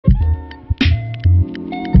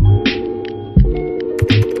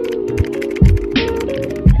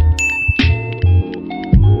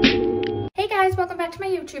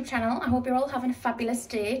channel. I hope you're all having a fabulous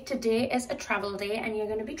day. Today is a travel day and you're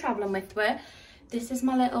going to be traveling with me. This is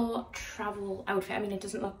my little travel outfit. I mean, it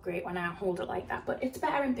doesn't look great when I hold it like that, but it's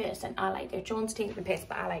better in person. I like it. Sean's taking the piss,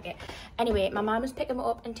 but I like it. Anyway, my mum is picking me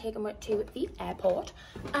up and taking me to the airport,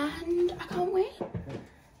 and I can't wait.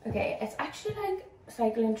 Okay, it's actually like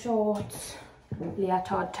cycling shorts,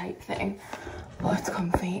 leotard type thing. Oh, it's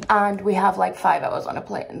comfy. And we have like 5 hours on a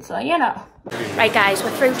plane, so you know. Right guys, we're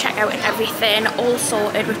through checkout and everything, all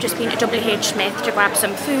sorted. We've just been to WH Smith to grab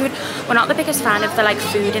some food. We're not the biggest fan of the like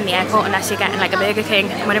food in the airport unless you're getting like a Burger King,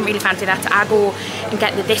 and we didn't really fancy that, so I go and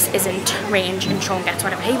get the This Isn't range and Sean gets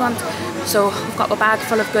whatever he wants. So we've got a bag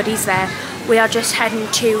full of goodies there. We are just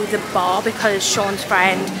heading to the bar because Sean's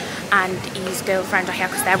friend and his girlfriend are here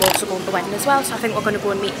because they're also going to the wedding as well, so I think we're going to go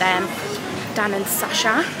and meet them, Dan and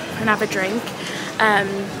Sasha, and have a drink.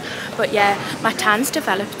 But yeah, my tan's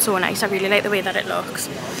developed so nice. I really like the way that it looks.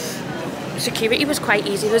 Security was quite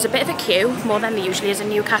easy. There was a bit of a queue, more than there usually is in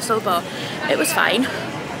Newcastle, but it was fine.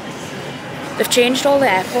 They've changed all the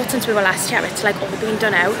airports since we were last year. It's like all been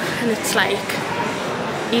done out, and it's like,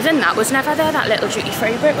 even that was never there, that little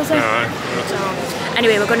duty-free bit, was it? No. So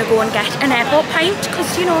anyway, we're going to go and get an airport pint,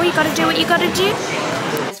 because you know, you got to do what you got to do.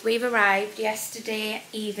 We've arrived yesterday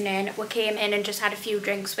evening. We came in and just had a few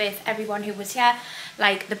drinks with everyone who was here,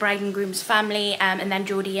 like the bride and groom's family, and then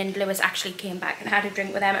Jodie and Lewis actually came back and had a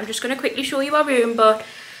drink with them. I'm just going to quickly show you our room, but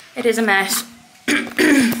it is a mess.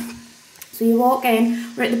 So you walk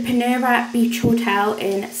in, we're at the Panera Beach Hotel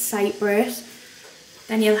in Cyprus.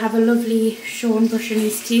 Then you'll have a lovely Sean brushing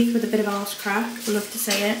his teeth with a bit of arse crack. We'll love to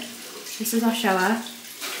see it. This is our shower.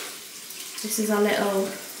 This is our little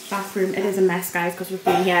bathroom. It is a mess, guys, because we've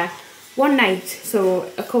been here one night,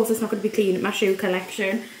 so of course it's not going to be clean. My shoe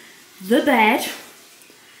collection, the bed,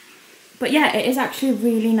 but yeah, it is actually a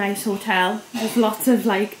really nice hotel. There's lots of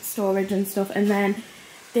like storage and stuff, and then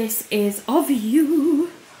this is our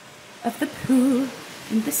view of the pool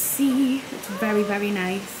and the sea. It's very, very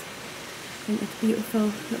nice. I think it's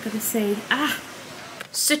beautiful. Look at the sea.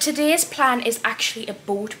 So today's plan is actually a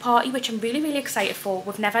boat party, which I'm really, really excited for.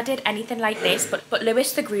 We've never did anything like this, but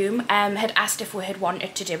Lewis, the groom, had asked if we had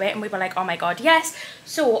wanted to do it, and we were like, oh my god, yes.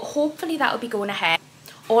 So hopefully that'll be going ahead.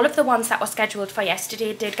 All of the ones that were scheduled for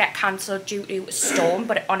yesterday did get cancelled due to a storm,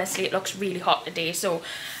 but honestly, it looks really hot today, so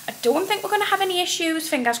I don't think we're going to have any issues.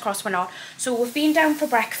 Fingers crossed we're not. So we've been down for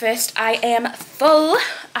breakfast. I am full.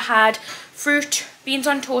 I had fruit, beans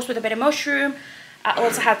on toast with a bit of mushroom. I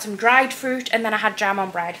also had some dried fruit, and then I had jam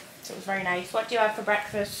on bread, so it was very nice. What do you have for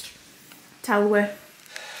breakfast? Tell we.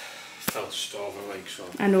 Felt starving, like, so.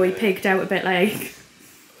 I know he pigged out a bit, like. To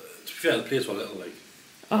be fair, the plates were little, like.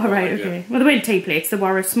 Oh, right, okay. Yeah. Well, they weren't tea plates, they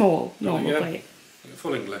were a small, normal plate. Like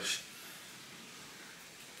full English.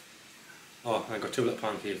 Oh, and I got 2 little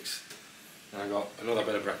pancakes. And I got another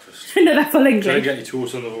bit of breakfast. Another full English? Trying to get you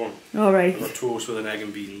toast on the one. All right. I got toast with an egg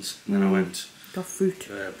and beans, and then I went. Got fruit.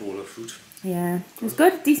 A bowl of fruit. Yeah, it was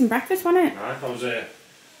good. Decent breakfast, wasn't it? I was I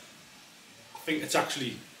think it was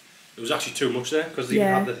actually too much there, because they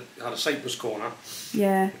had a Cyprus corner.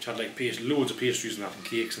 Yeah. Which had like loads of pastries and that, and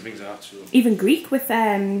cakes and things like that. So. Even Greek with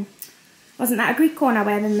wasn't that a Greek corner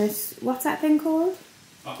where then there's, what's that thing called?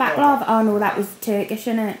 Baklava. Oh no, that was Turkish,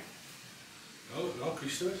 innit? No,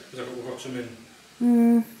 Greece to it, because we've got some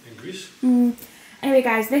in Greece. Anyway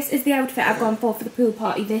guys, this is the outfit I've gone for the pool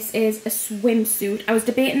party. This is a swimsuit. I was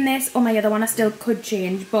debating this or my other one. I still could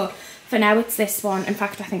change, but for now it's this one. In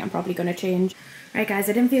fact, I think I'm probably going to change. Right guys,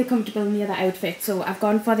 I didn't feel comfortable in the other outfit, so I've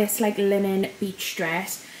gone for this like linen beach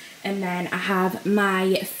dress, and then I have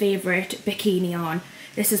my favourite bikini on.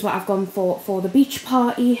 This is what I've gone for the beach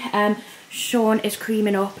party. Sean is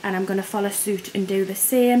creaming up, and I'm going to follow suit and do the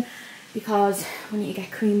same because we need to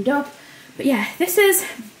get creamed up. But yeah, this is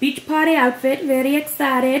beach party outfit. Very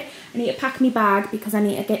excited. I need to pack my bag because I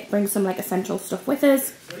need to bring some like essential stuff with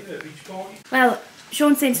us. Is it a beach party? Well,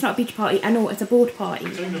 Sean's saying it's not a beach party. I know, it's a boat party.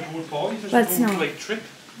 It's not a boat party. It's well, it's not. Like trip.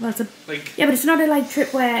 Well, it's a like. Yeah, but it's not a like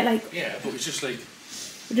trip where like. Yeah, but it's just like.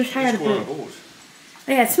 We just hired a boat. On a boat.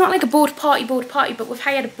 Yeah, it's not like a boat party, but we've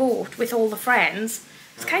hired a boat with all the friends.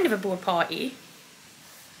 It's kind of a boat party.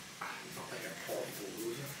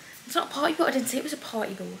 It's not a party boat. I didn't say it was a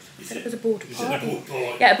party boat. I said it was a boat party. A boat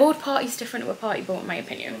party. Yeah, a boat party is different to a party boat in my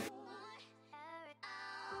opinion.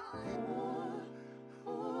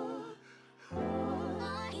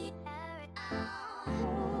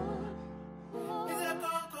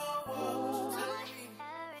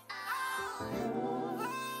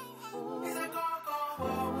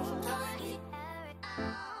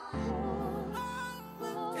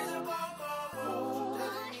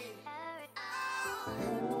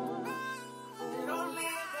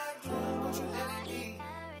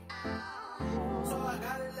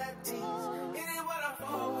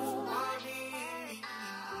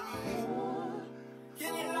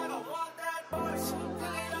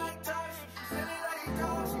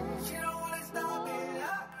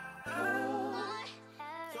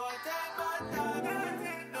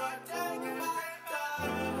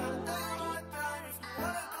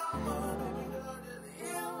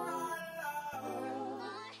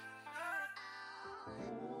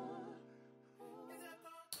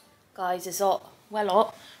 guys, is up. Well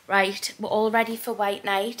up. Right, we're all ready for white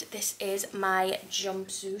night. This is my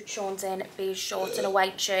jumpsuit. Sean's in beige shorts and a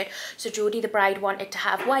white shirt. So Jodie, the bride, wanted to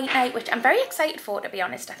have white night, which I'm very excited for, to be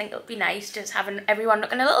honest. I think it'll be nice just having everyone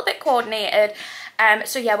looking a little bit coordinated.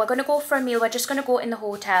 So yeah, we're going to go for a meal. We're just going to go in the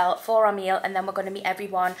hotel for our meal, and then we're going to meet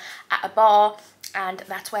everyone at a bar. And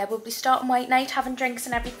that's where we'll be starting white night, having drinks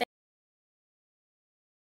and everything.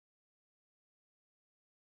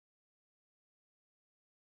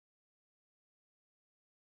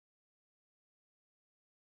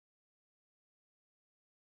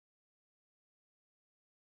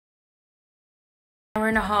 Hour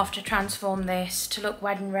and a half to transform this to look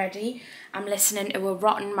wedding ready. I'm listening to a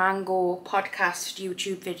Rotten Mango podcast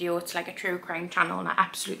YouTube video. It's like a true crime channel and I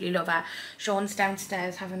absolutely love it. Sean's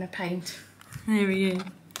downstairs having a pint. There he is.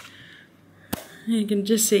 You can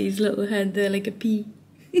just see his little head there like a pea.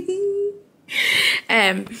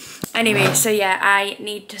 Anyway, so yeah, I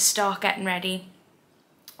need to start getting ready.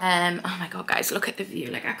 Oh my god, guys, look at the view.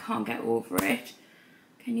 Like, I can't get over it.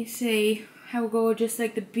 Can you see how gorgeous,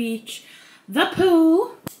 like the beach, the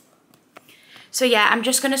pool? So yeah, I'm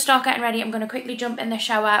just going to start getting ready. I'm going to quickly jump in the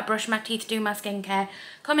shower, brush my teeth, do my skincare,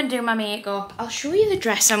 come and do my makeup. I'll show you the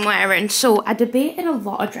dress I'm wearing. So I debated a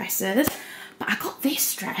lot of dresses, but I got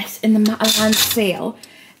this dress in the Matalan sale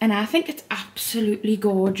and I think it's absolutely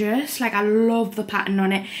gorgeous. Like, I love the pattern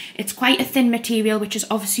on it. It's quite a thin material, which is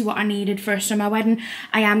obviously what I needed for a summer wedding.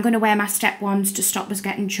 I am going to wear my step ones to stop us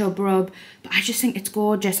getting chub rub, but I just think it's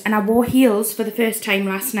gorgeous. And I wore heels for the first time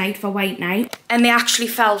last night for white night, and they actually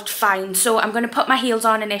felt fine. So I'm going to put my heels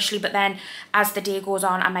on initially, but then as the day goes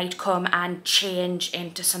on, I might come and change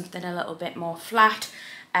into something a little bit more flat,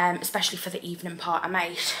 especially for the evening part, I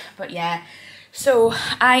might. But yeah, so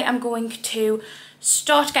I am going to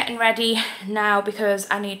start getting ready now because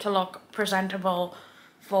I need to look presentable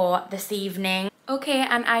for this evening. Okay,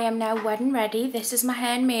 and I am now wedding ready. This is my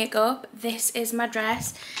hair and makeup. This is my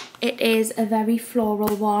dress. It is a very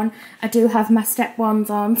floral one. I do have my step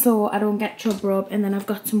ones on so I don't get chub rub, and then I've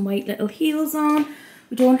got some white little heels on.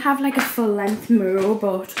 We don't have like a full length mirror,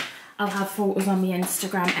 but I'll have photos on my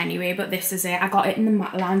Instagram anyway. But this is it. I got it in the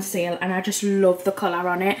Matalan sale and I just love the colour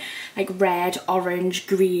on it. Like red, orange,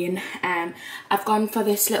 green. I've gone for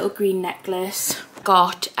this little green necklace.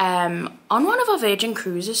 Got on one of our Virgin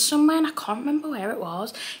cruises somewhere, and I can't remember where it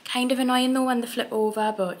was. Kind of annoying though when they flip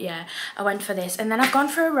over, but yeah, I went for this. And then I've gone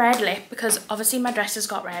for a red lip because obviously my dress has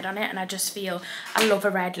got red on it and I just feel, I love a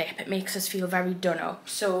red lip. It makes us feel very done up.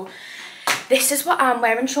 So this is what I'm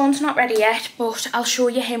wearing. Sean's not ready yet, but I'll show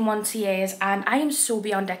you him once he is, and I am so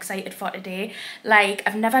beyond excited for today. Like,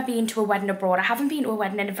 I've never been to a wedding abroad. I haven't been to a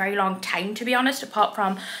wedding in a very long time, to be honest, apart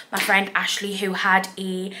from my friend Ashley, who had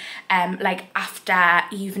a like after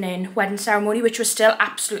evening wedding ceremony, which was still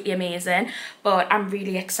absolutely amazing. But I'm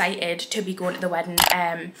really excited to be going to the wedding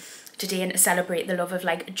today and to celebrate the love of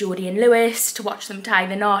like Jodie and Lewis, to watch them tie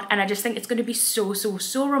the knot, and I just think it's going to be so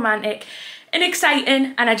romantic and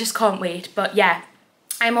exciting, and I just can't wait. But yeah,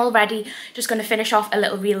 I'm all ready. Just going to finish off a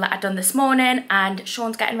little reel that I've done this morning, and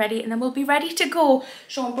Sean's getting ready, and then we'll be ready to go.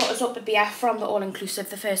 Sean brought us up a beer from the all-inclusive,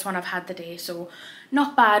 the first one I've had the day, so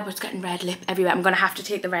not bad, but it's getting red lip everywhere. I'm going to have to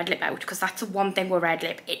take the red lip out because that's the one thing with red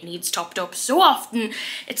lip, it needs topped up so often.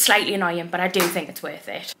 It's slightly annoying, but I do think it's worth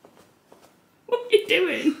it. What are you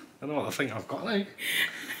doing? I don't know what I think I've got, like.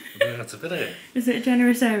 That's a bit of it. Is it a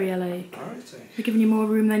generous area, like? Alright, They're giving you more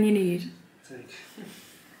room than you need.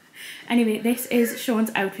 Anyway, this is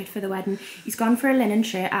Sean's outfit for the wedding. He's gone for a linen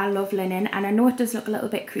shirt. I love linen, and I know it does look a little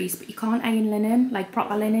bit creased, but you can't iron linen, like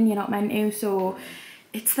proper linen, you're not meant to, so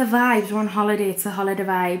it's the vibes. We're on holiday, it's the holiday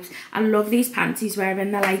vibes. I love these pants he's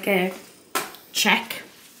wearing. They're like a check.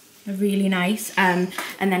 They're really nice. And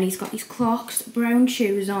then he's got these Crocs, brown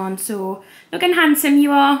shoes on, so looking handsome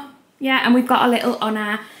you are. Yeah, and we've got a little on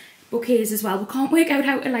our bouquets as well. We can't work out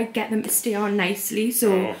how to like get them to stay on nicely,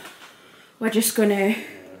 so we're just gonna...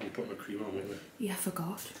 You put my cream on, maybe. Yeah, I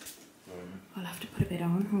forgot. I'll have to put a bit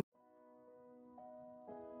on.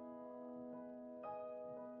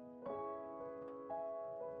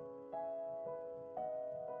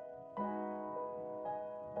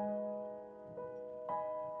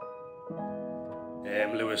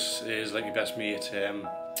 Lewis is like my best mate.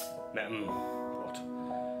 Met him, what,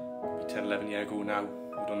 probably 10, 11 years ago now.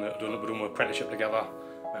 We've done my apprenticeship together,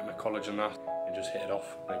 met him at college and that, and just hit it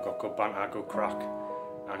off. They've got good banter, good crack.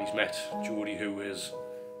 And he's met Jodie,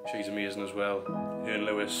 she's amazing as well. Her and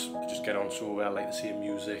Lewis just get on so well, like the same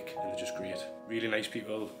music, and they're just great. Really nice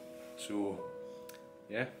people. So,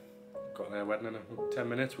 yeah, got their wedding in 10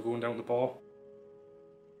 minutes. We're going down to the bar.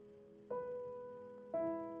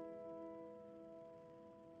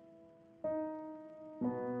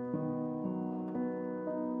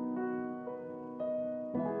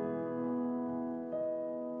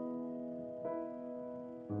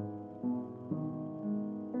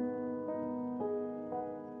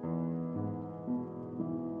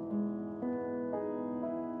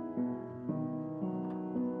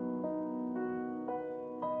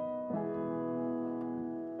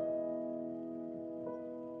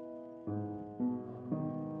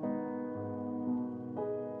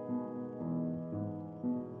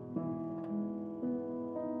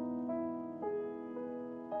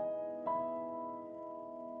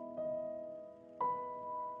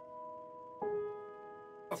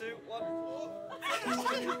 2, 1.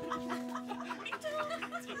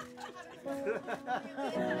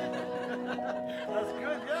 That's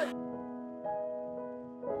good, yeah.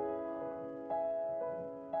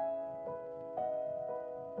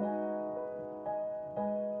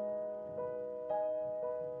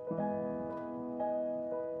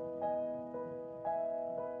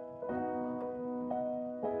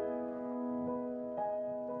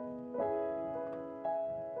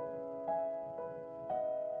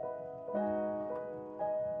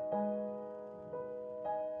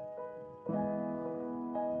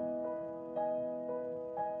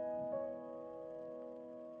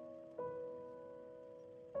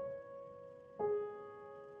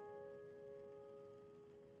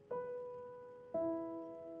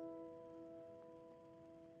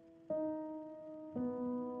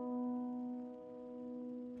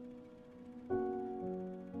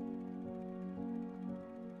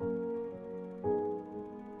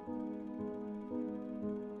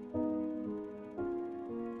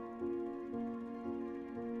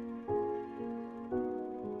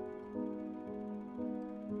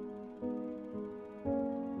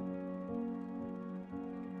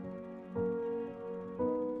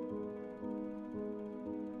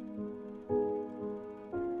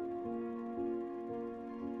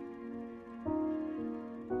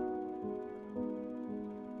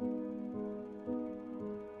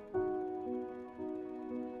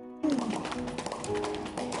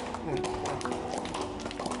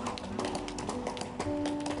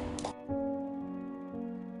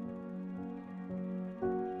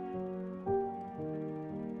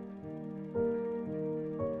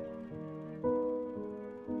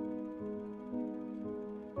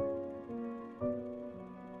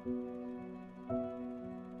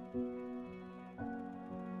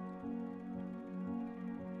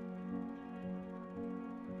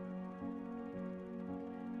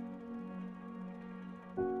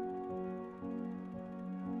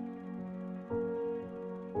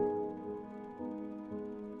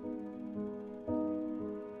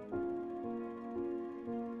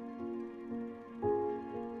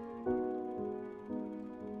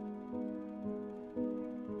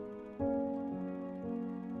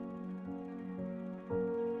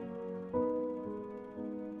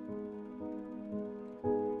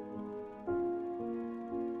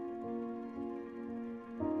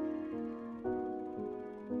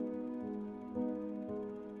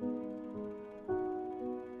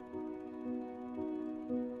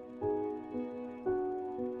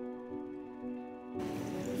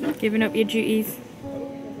 Giving up your duties.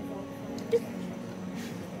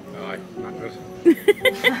 Aye, knackered.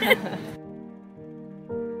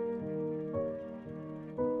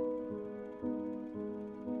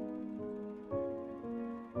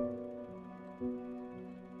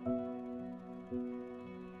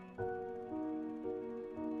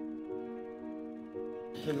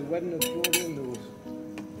 So the wedding of Jodie and Lewis.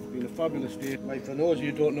 It's been a fabulous day. Like, for those of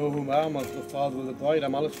you who don't know who I am, I'm the father of the bride,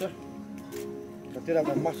 I'm Alistair. I did have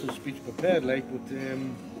a massive speech prepared, like, but I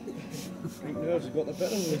think nerves have got the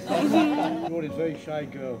better of me. Jodie's a very shy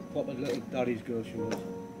girl, proper little daddy's girl she was.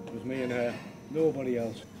 It was me and her, nobody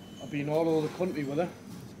else. I've been all over the country with her,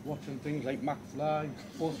 watching things like McFly,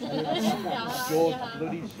 George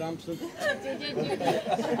bloody Samson.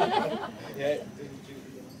 Yeah.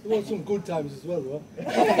 There was some good times as well, though.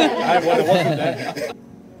 I wasn't there.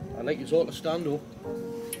 I'd like you all to stand up.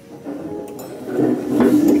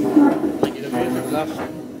 I'd like you to raise a glass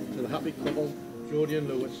to the happy couple, Jodie and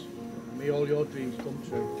Lewis. May all your dreams come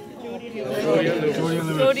true. Jodie and Lewis.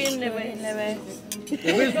 Jodie and Lewis.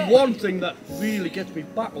 There is one thing that really gets me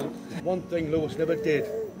baffled. One thing Lewis never did.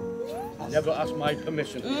 Never asked my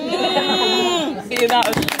permission.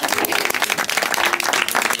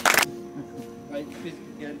 Right,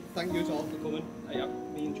 again, thank you to all for coming.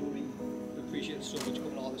 Me and Jodie appreciate so much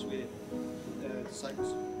coming all this way to Cyprus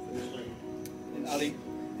for this wedding. And Ali,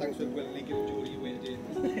 thanks for willingly giving Jodie away today.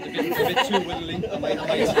 A bit too willingly, I might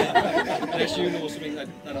say. Unless you know something that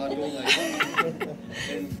I don't like.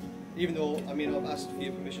 And even though, I mean, I've asked for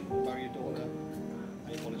your permission to marry your daughter, I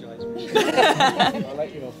apologise. I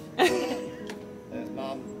like you.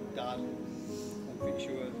 Mum, Dad, I'm pretty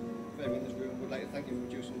sure everyone in this room would like to thank you for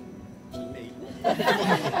producing me.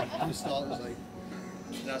 For starters, like.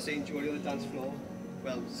 And I seen Jodie on the dance floor,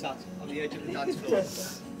 well, sat on the edge of the dance floor,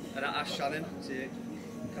 and I asked Shannon, say,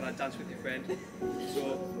 can I dance with your friend?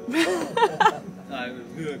 So, can I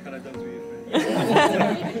dance with your friend?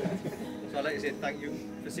 So I'd like to say thank you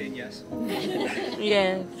for saying yes.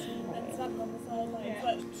 Yes.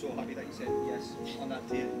 I'm so happy that you said yes on that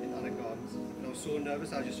day in Anna Gardens. And I was so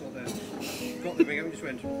nervous, I just sort of got the ring out and just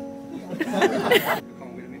went, I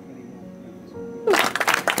can't wait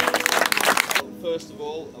first of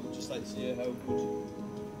all, I would just like to say how good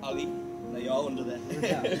Ali, they are under there,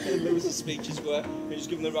 Lewis's speeches were. Can you just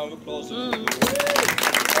give them a round of applause?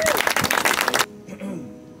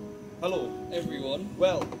 Hello everyone.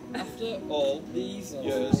 Well, after all these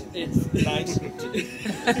years, it's nice to...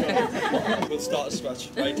 We'll start to scratch,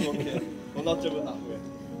 right? Okay. We'll not do it that way.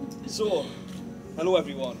 So, hello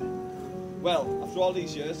everyone. Well, after all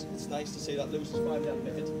these years, it's nice to see that Lewis has finally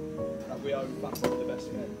admitted that we are in fact the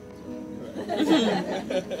best men. Correct.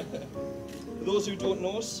 For those who don't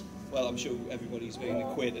know us, well, I'm sure everybody's been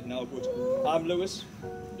acquainted now, but I'm Lewis.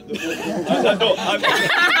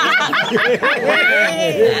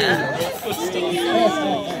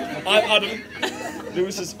 I'm Adam,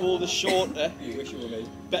 Lewis's oldest, shorter, you wish you were me,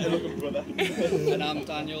 better looking brother. And I'm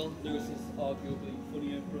Daniel, Lewis's arguably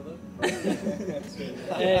funnier brother.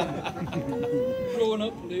 Growing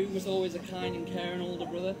up, Lou was always a kind and caring older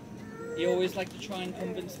brother. He always liked to try and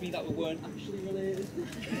convince me that we weren't actually related.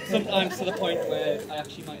 Sometimes to the point where I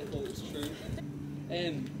actually might have thought it was true.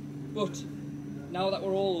 But now that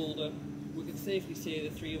we're all older, we can safely say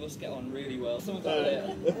the three of us get on really well. Some of that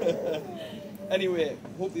later. Anyway,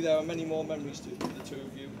 hopefully there are many more memories to the two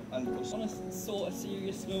of you and us. On a sort of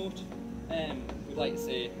serious note, we'd like to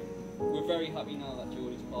say we're very happy now that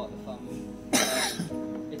Jodie's part of the family.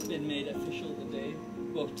 It's been made official today,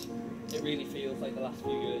 but it really feels like the last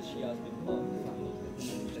few years she has been part of the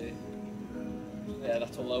family. Yeah,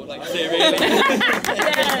 that's all I would like to say, really.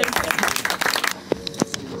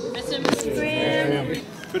 Mr. Graham.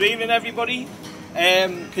 Good evening, everybody.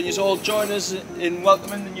 Can you all join us in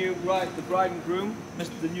welcoming the bride and groom,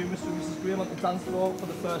 the new Mr. and Mrs. Graham, on the dance floor for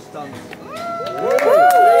the first dance.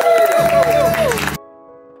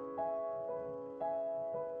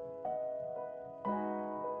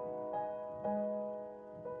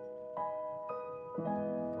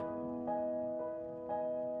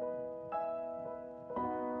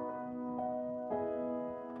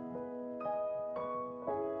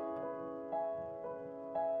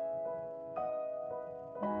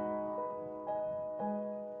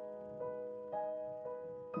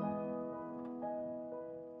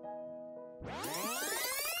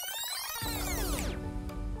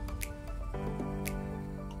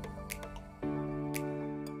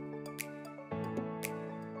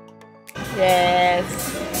 Yes.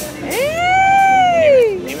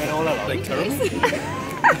 Hey! They went all out like turtle.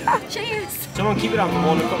 Cheers. Someone keep it on for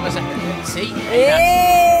 1 couple of seconds. See?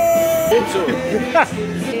 Hey! It's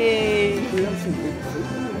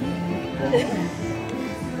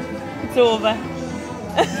over.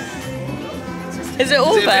 Is it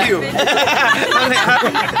over?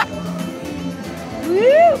 Woo!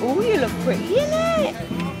 Oh, you look pretty in it.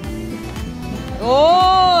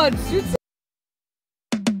 Oh, it suits.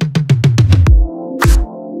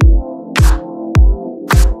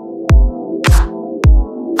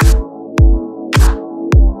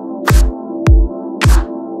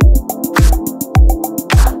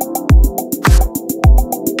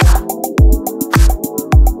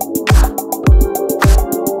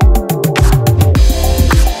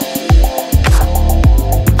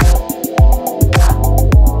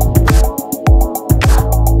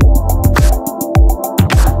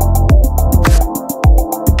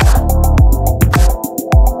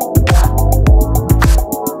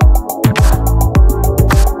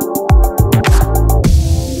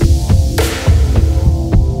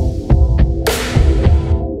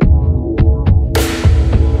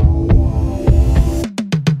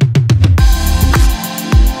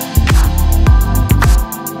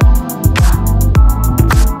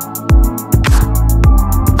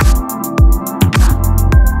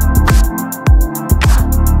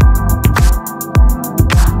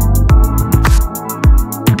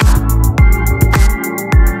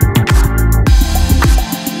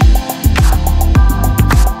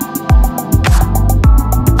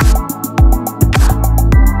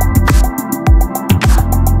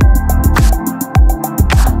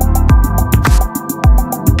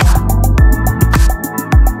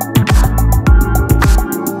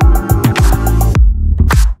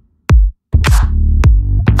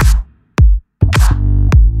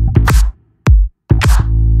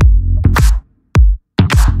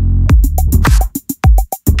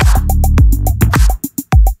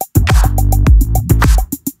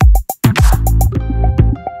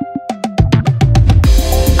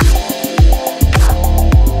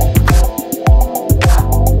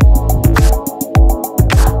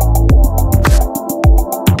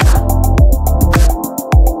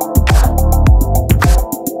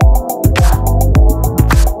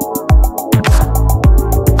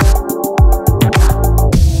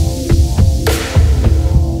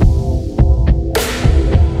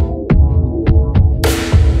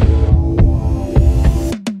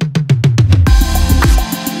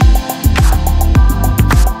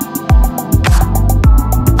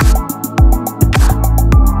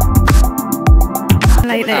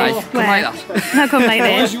 like this. Aye, come like that. I'll come like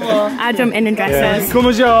this. I'll jump in dresses. Come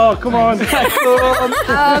as you are, come on.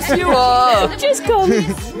 As you are. Just come. Me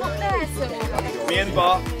and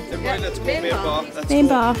Bar. Everybody, let's go. Me and Bar. Main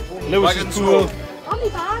bar. Lewis is cool.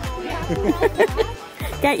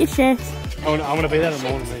 Get your shit. I'm going to be there in the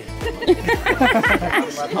morning, mate.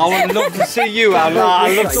 I would love to see you. I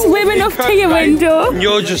love Swimming up to your window.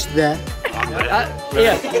 You're just there.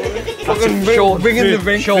 Yeah. Fucking bringing the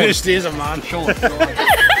ring. First days a man. The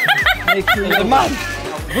man.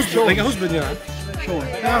 Like a husband, you know.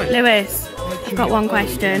 Lewis, I've got one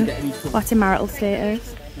question. What's your marital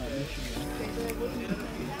status?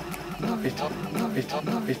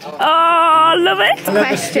 Oh, love it.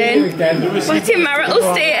 Question. What's your marital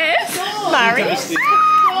status? Married.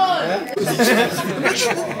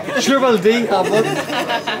 Triple D, have it.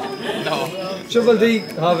 No. Triple D,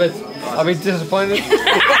 have it. I'll be disappointed.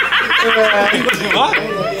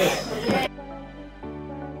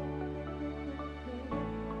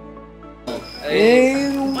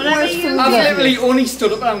 I've literally only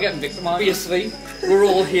stood up and I'm getting victimised. Obviously, we're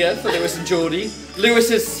all here for Lewis and Jodie.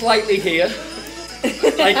 Lewis is slightly here.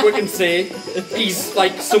 Like we can say, he's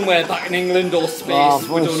like somewhere back in England or space. Oh,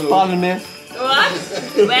 we don't know. Spanning, mate. What?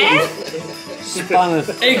 Where? Spanning.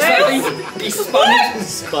 Exactly. He's spanning.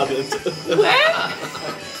 Spanning. Where?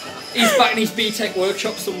 He's back in his BTEC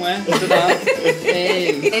workshop somewhere. I don't know.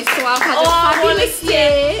 So I've had a fabulous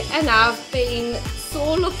day and I've been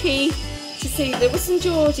so lucky to see Lewis and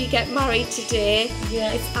Jodie get married today.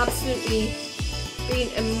 Yeah. It's absolutely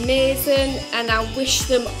been amazing and I wish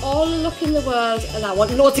them all the luck in the world and I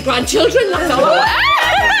want loads of grandchildren, that's all.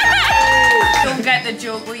 Don't get the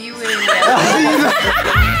joke, were you in there?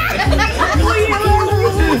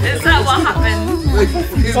 Is that what happened?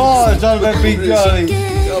 Oh, it's all about Big Johnny.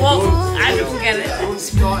 Well, I didn't get it.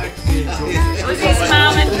 Was his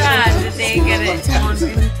mum and dad, did they get it?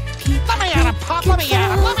 Let me out of pop, let me out.